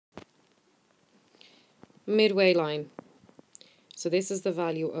midway line. So this is the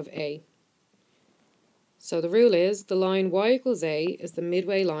value of A. So the rule is the line y equals A is the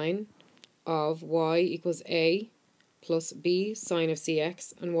midway line of y equals A plus b sine of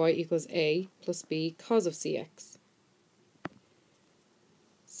cx and y equals A plus b cos of cx.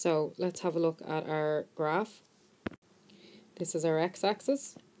 So let's have a look at our graph. This is our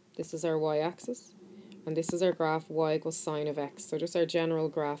x-axis, this is our y-axis, and this is our graph y equals sine of x. So just our general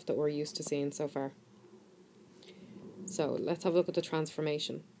graph that we're used to seeing so far. So let's have a look at the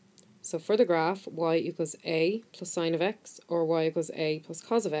transformation. So for the graph y equals A plus sine of x or y equals A plus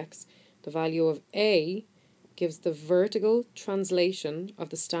cos of x, the value of A gives the vertical translation of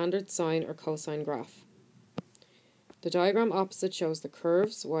the standard sine or cosine graph. The diagram opposite shows the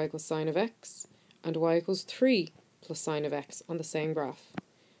curves y equals sine of x and y equals 3 plus sine of x on the same graph.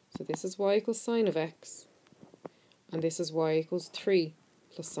 So this is y equals sine of x and this is y equals 3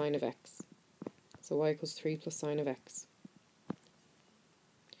 plus sine of x. So y equals 3 plus sine of x.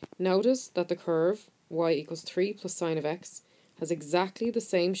 Notice that the curve y equals 3 plus sine of x has exactly the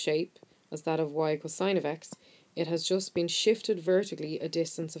same shape as that of y equals sine of x. It has just been shifted vertically a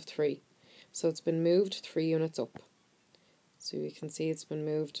distance of 3. So it's been moved 3 units up. So you can see it's been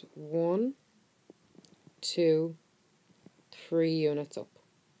moved 1, 2, 3 units up.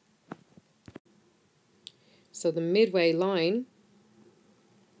 So the midway line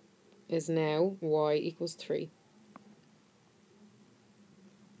is now y equals 3.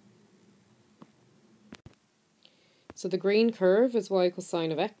 So the green curve is y equals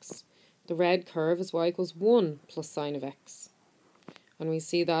sine of x. The red curve is y equals 1 plus sine of x. And we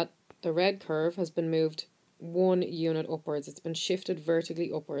see that the red curve has been moved 1 unit upwards. It's been shifted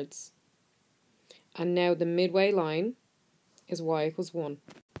vertically upwards. And now the midway line is y equals 1.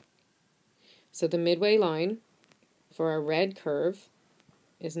 So the midway line for our red curve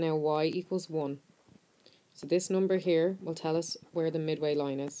is now y equals 1. So this number here will tell us where the midway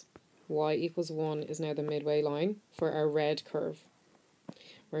line is. Y equals 1 is now the midway line for our red curve.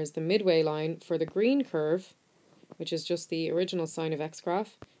 Whereas the midway line for the green curve, which is just the original sine of x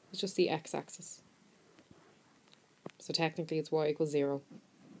graph, is just the x-axis. So technically it's y equals 0.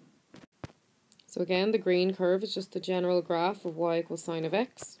 So again, the green curve is just the general graph of y equals sine of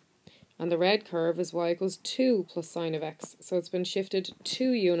x. And the red curve is y equals 2 plus sine of x. So it's been shifted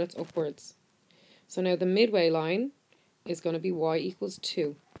 2 units upwards. So now the midway line is going to be y equals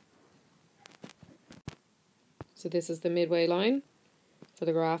 2. So this is the midway line for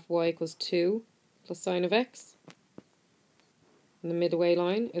the graph y equals 2 plus sine of x. And the midway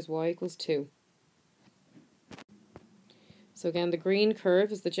line is y equals 2. So again, the green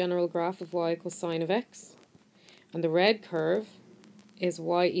curve is the general graph of y equals sine of x. And the red curve is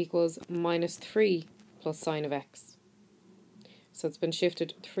y equals minus 3 plus sine of x. So it's been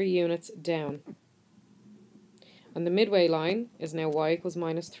shifted 3 units down. And the midway line is now y equals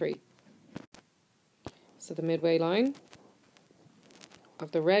minus 3. So the midway line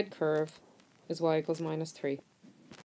of the red curve is y equals minus 3.